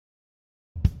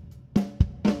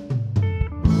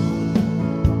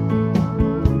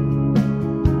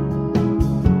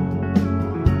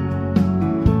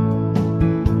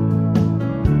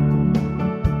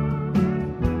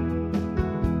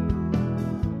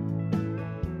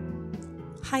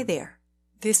Hi there,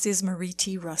 this is Marie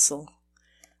T. Russell.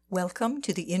 Welcome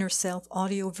to the Inner Self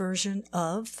audio version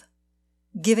of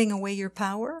Giving Away Your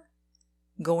Power,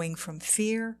 Going from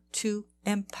Fear to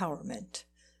Empowerment,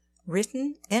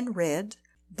 written and read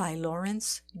by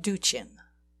Lawrence Duchin.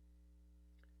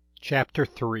 Chapter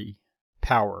 3,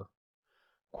 Power.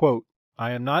 Quote,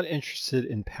 I am not interested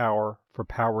in power for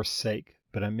power's sake,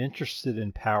 but I'm interested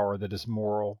in power that is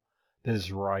moral, that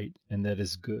is right, and that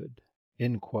is good.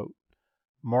 End quote.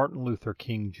 Martin Luther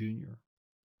King, Jr.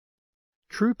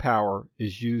 True power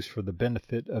is used for the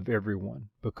benefit of everyone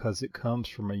because it comes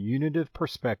from a unitive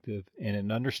perspective and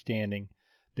an understanding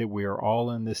that we are all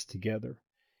in this together.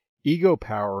 Ego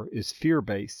power is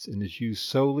fear-based and is used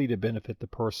solely to benefit the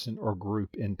person or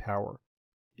group in power.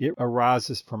 It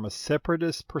arises from a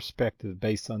separatist perspective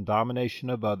based on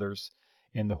domination of others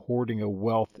and the hoarding of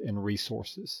wealth and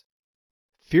resources.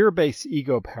 Fear-based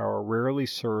ego power rarely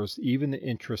serves even the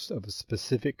interests of a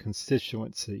specific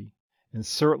constituency, and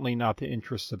certainly not the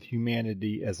interests of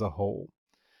humanity as a whole.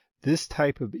 This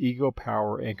type of ego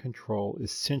power and control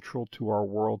is central to our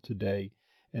world today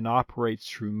and operates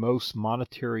through most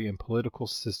monetary and political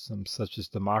systems such as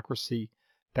democracy,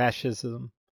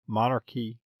 fascism,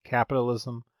 monarchy,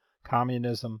 capitalism,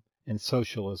 communism, and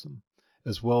socialism,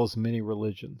 as well as many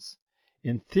religions.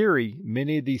 In theory,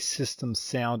 many of these systems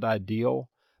sound ideal,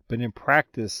 but in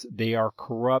practice they are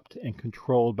corrupt and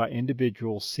controlled by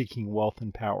individuals seeking wealth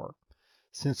and power.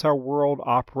 Since our world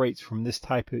operates from this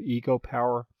type of ego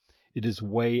power, it is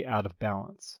way out of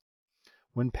balance.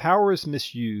 When power is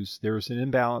misused, there is an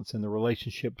imbalance in the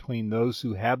relationship between those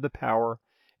who have the power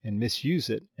and misuse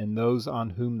it and those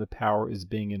on whom the power is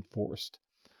being enforced.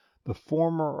 The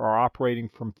former are operating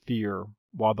from fear,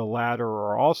 while the latter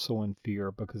are also in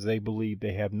fear because they believe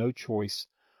they have no choice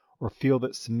or feel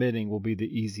that submitting will be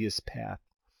the easiest path.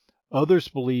 Others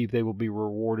believe they will be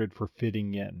rewarded for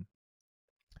fitting in.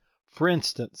 For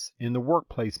instance, in the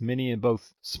workplace, many in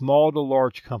both small to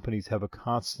large companies have a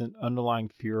constant underlying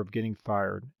fear of getting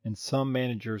fired, and some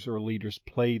managers or leaders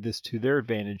play this to their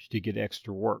advantage to get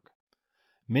extra work.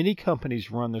 Many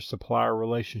companies run their supplier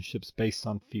relationships based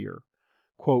on fear.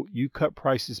 Quote, you cut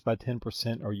prices by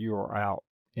 10% or you are out,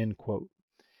 end quote.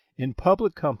 In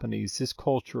public companies, this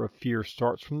culture of fear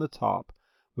starts from the top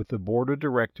with the board of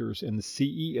directors and the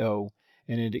CEO,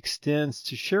 and it extends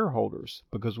to shareholders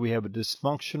because we have a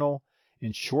dysfunctional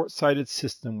and short-sighted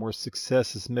system where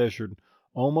success is measured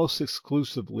almost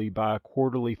exclusively by a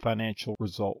quarterly financial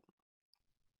result.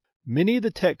 Many of the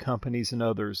tech companies and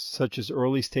others, such as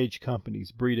early-stage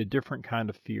companies, breed a different kind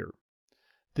of fear.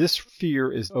 This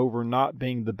fear is over not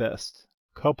being the best,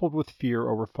 coupled with fear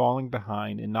over falling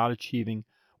behind and not achieving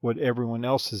what everyone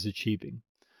else is achieving.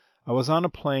 I was on a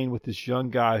plane with this young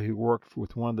guy who worked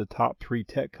with one of the top 3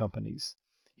 tech companies.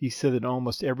 He said that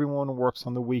almost everyone works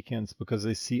on the weekends because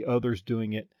they see others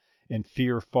doing it and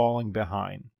fear falling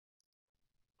behind.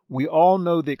 We all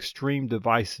know the extreme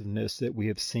divisiveness that we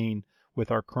have seen with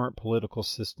our current political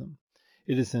system.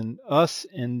 It is an us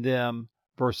and them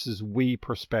versus we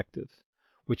perspective,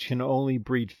 which can only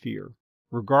breed fear.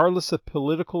 Regardless of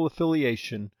political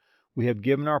affiliation, we have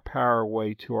given our power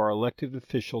away to our elected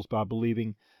officials by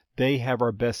believing they have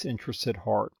our best interests at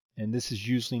heart, and this is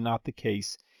usually not the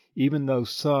case, even though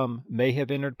some may have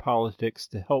entered politics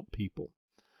to help people.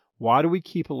 Why do we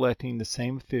keep electing the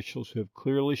same officials who have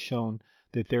clearly shown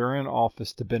that they are in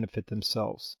office to benefit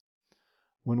themselves?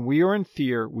 When we are in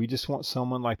fear, we just want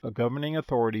someone like the governing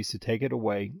authorities to take it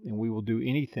away, and we will do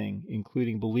anything,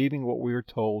 including believing what we are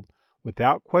told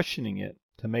without questioning it,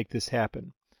 to make this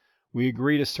happen. We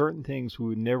agree to certain things we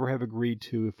would never have agreed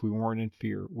to if we weren't in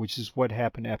fear, which is what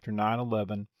happened after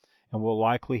 9/11 and will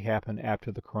likely happen after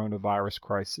the coronavirus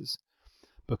crisis.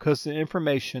 Because the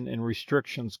information and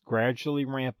restrictions gradually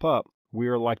ramp up, we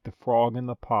are like the frog in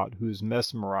the pot who is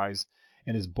mesmerized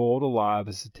and is boiled alive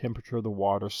as the temperature of the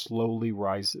water slowly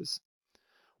rises.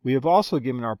 We have also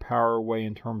given our power away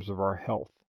in terms of our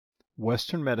health.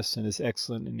 Western medicine is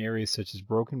excellent in areas such as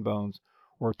broken bones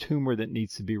or a tumor that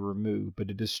needs to be removed,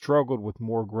 but it has struggled with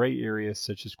more gray areas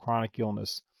such as chronic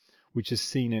illness, which has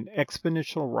seen an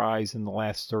exponential rise in the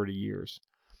last 30 years.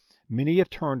 Many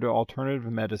have turned to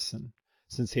alternative medicine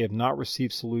since they have not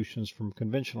received solutions from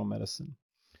conventional medicine.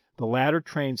 The latter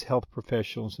trains health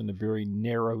professionals in a very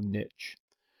narrow niche.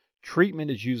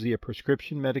 Treatment is usually a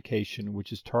prescription medication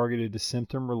which is targeted to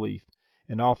symptom relief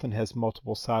and often has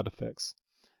multiple side effects.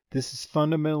 This is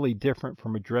fundamentally different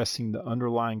from addressing the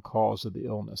underlying cause of the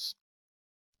illness.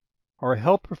 Our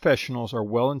health professionals are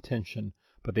well-intentioned,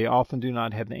 but they often do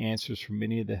not have the answers for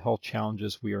many of the health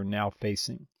challenges we are now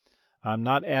facing. I'm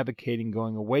not advocating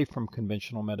going away from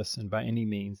conventional medicine by any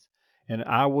means, and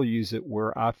I will use it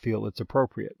where I feel it's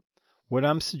appropriate. What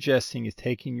I'm suggesting is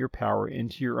taking your power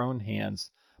into your own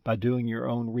hands by doing your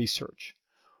own research.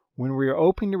 When we are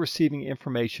open to receiving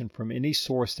information from any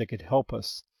source that could help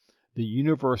us, the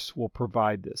universe will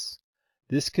provide this.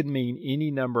 This could mean any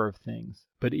number of things,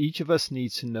 but each of us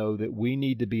needs to know that we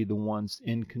need to be the ones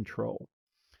in control.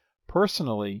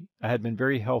 Personally, I had been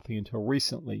very healthy until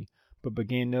recently, but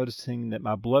began noticing that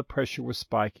my blood pressure was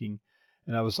spiking,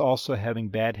 and I was also having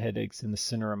bad headaches in the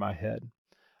center of my head.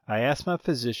 I asked my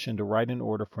physician to write an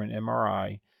order for an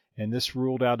MRI, and this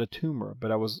ruled out a tumor,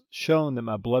 but I was shown that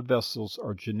my blood vessels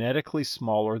are genetically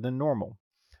smaller than normal.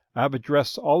 I have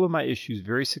addressed all of my issues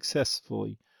very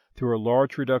successfully through a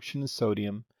large reduction in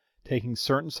sodium, taking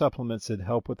certain supplements that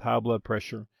help with high blood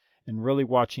pressure, and really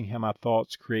watching how my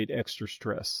thoughts create extra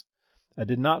stress. I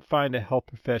did not find a health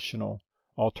professional,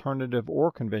 alternative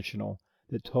or conventional,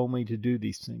 that told me to do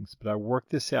these things, but I worked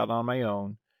this out on my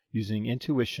own, using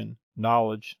intuition,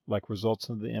 knowledge, like results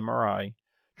of the MRI,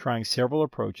 trying several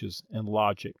approaches, and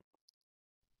logic.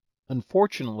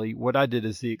 Unfortunately, what I did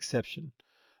is the exception.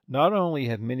 Not only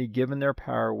have many given their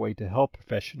power away to health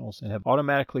professionals and have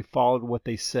automatically followed what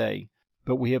they say,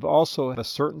 but we have also a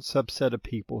certain subset of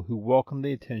people who welcome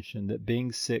the attention that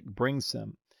being sick brings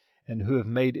them, and who have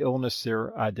made illness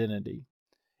their identity.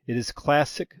 It is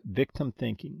classic victim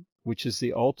thinking, which is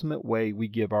the ultimate way we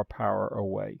give our power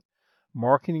away.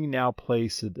 Marketing now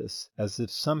plays to this, as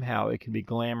if somehow it can be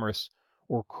glamorous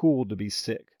or cool to be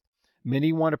sick.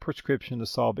 Many want a prescription to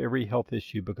solve every health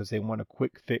issue because they want a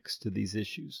quick fix to these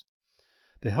issues.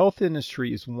 The health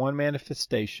industry is one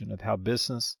manifestation of how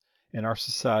business and our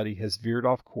society has veered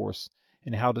off course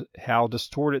and how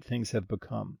distorted things have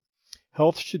become.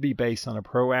 Health should be based on a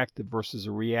proactive versus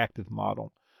a reactive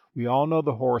model. We all know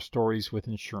the horror stories with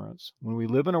insurance. When we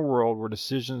live in a world where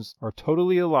decisions are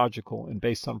totally illogical and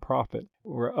based on profit,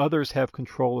 where others have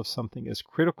control of something as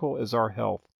critical as our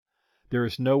health, there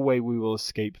is no way we will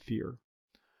escape fear.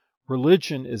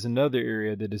 Religion is another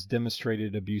area that has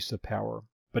demonstrated abuse of power,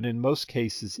 but in most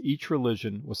cases each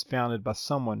religion was founded by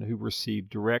someone who received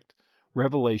direct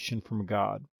revelation from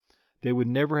God. They would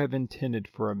never have intended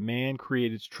for a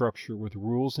man-created structure with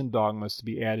rules and dogmas to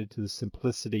be added to the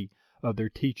simplicity of their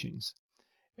teachings.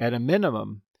 At a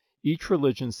minimum, each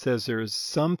religion says there is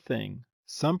something,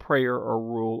 some prayer or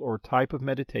rule or type of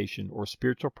meditation or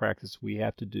spiritual practice we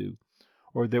have to do,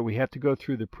 or that we have to go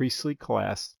through the priestly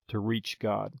class to reach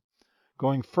God.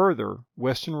 Going further,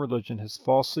 Western religion has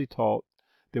falsely taught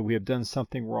that we have done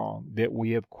something wrong, that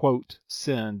we have, quote,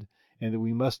 sinned, and that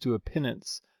we must do a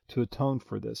penance to atone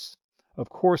for this. Of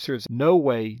course, there is no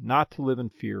way not to live in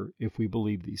fear if we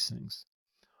believe these things.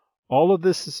 All of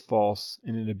this is false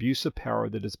and an abuse of power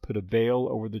that has put a veil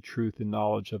over the truth and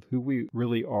knowledge of who we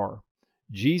really are.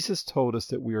 Jesus told us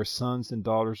that we are sons and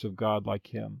daughters of God like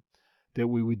Him, that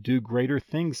we would do greater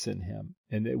things than Him,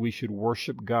 and that we should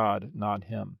worship God, not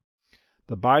Him.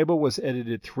 The Bible was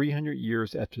edited 300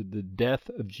 years after the death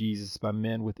of Jesus by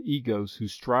men with egos who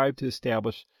strived to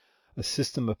establish a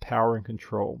system of power and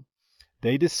control.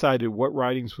 They decided what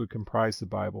writings would comprise the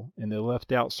Bible, and they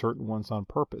left out certain ones on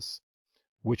purpose.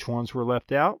 Which ones were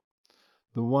left out?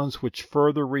 The ones which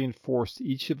further reinforced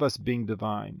each of us being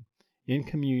divine, in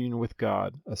communion with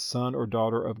God, a son or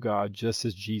daughter of God, just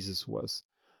as Jesus was.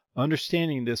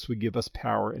 Understanding this would give us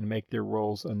power and make their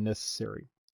roles unnecessary.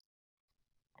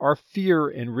 Our fear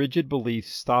and rigid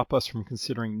beliefs stop us from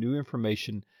considering new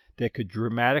information that could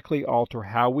dramatically alter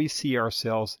how we see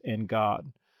ourselves and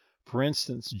God. For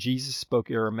instance, Jesus spoke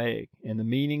Aramaic, and the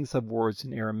meanings of words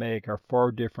in Aramaic are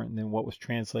far different than what was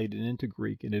translated into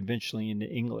Greek and eventually into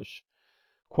English.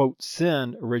 Quote,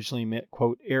 sin originally meant,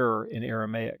 quote, error in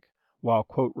Aramaic, while,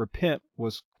 quote, repent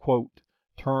was, quote,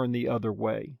 turn the other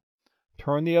way.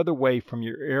 Turn the other way from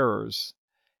your errors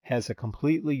has a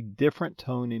completely different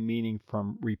tone and meaning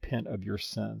from repent of your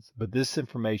sins, but this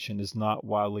information is not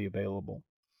widely available.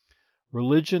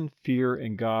 Religion, fear,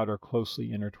 and God are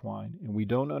closely intertwined, and we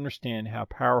don't understand how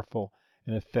powerful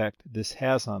an effect this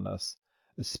has on us,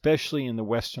 especially in the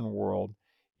Western world,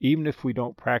 even if we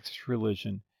don't practice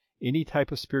religion, any type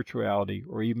of spirituality,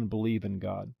 or even believe in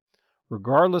God.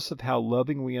 Regardless of how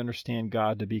loving we understand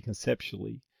God to be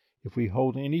conceptually, if we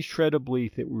hold any shred of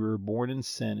belief that we were born in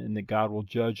sin and that God will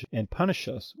judge and punish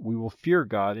us, we will fear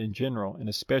God in general, and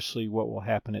especially what will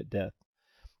happen at death.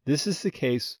 This is the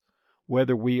case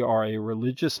whether we are a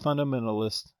religious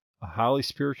fundamentalist, a highly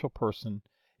spiritual person,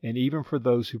 and even for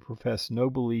those who profess no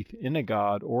belief in a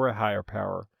God or a higher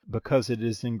power, because it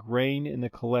is ingrained in the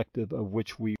collective of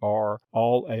which we are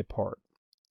all a part.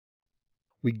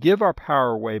 We give our power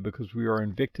away because we are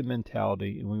in victim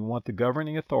mentality and we want the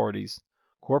governing authorities,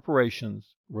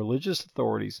 corporations, religious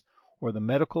authorities, or the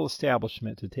medical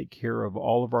establishment to take care of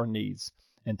all of our needs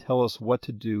and tell us what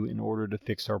to do in order to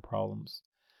fix our problems.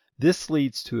 This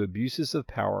leads to abuses of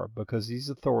power because these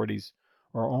authorities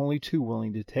are only too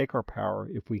willing to take our power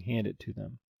if we hand it to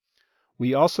them.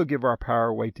 We also give our power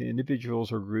away to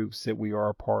individuals or groups that we are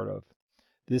a part of.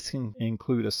 This can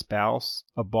include a spouse,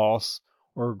 a boss,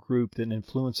 or a group that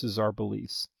influences our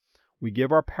beliefs. We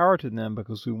give our power to them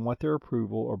because we want their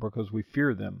approval or because we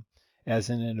fear them,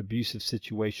 as in an abusive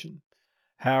situation.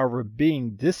 However,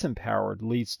 being disempowered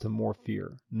leads to more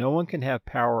fear. No one can have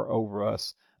power over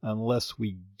us unless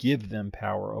we give them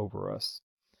power over us.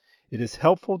 It is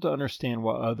helpful to understand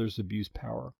why others abuse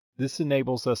power. This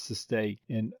enables us to stay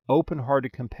in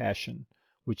open-hearted compassion,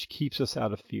 which keeps us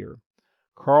out of fear.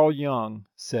 Carl Jung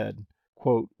said,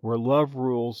 quote, "Where love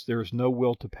rules, there is no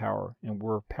will to power, and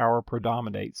where power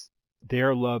predominates,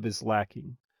 there love is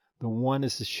lacking. The one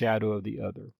is the shadow of the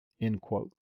other." End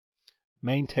quote.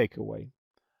 Main takeaway.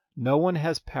 No one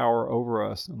has power over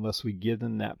us unless we give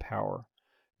them that power.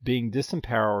 Being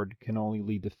disempowered can only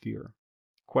lead to fear.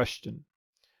 Question.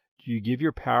 Do you give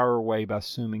your power away by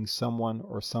assuming someone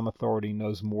or some authority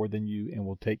knows more than you and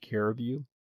will take care of you?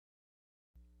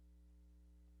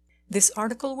 This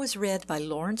article was read by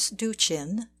Lawrence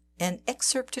Duchin and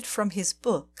excerpted from his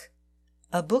book,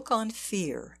 A Book on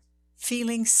Fear,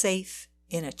 Feeling Safe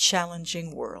in a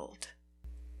Challenging World.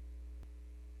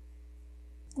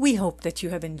 We hope that you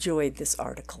have enjoyed this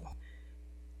article.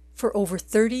 For over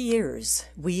 30 years,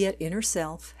 we at Inner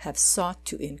Self have sought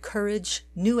to encourage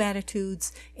new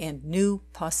attitudes and new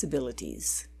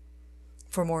possibilities.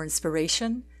 For more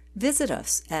inspiration, visit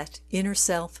us at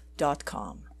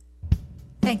innerself.com.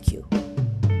 Thank you.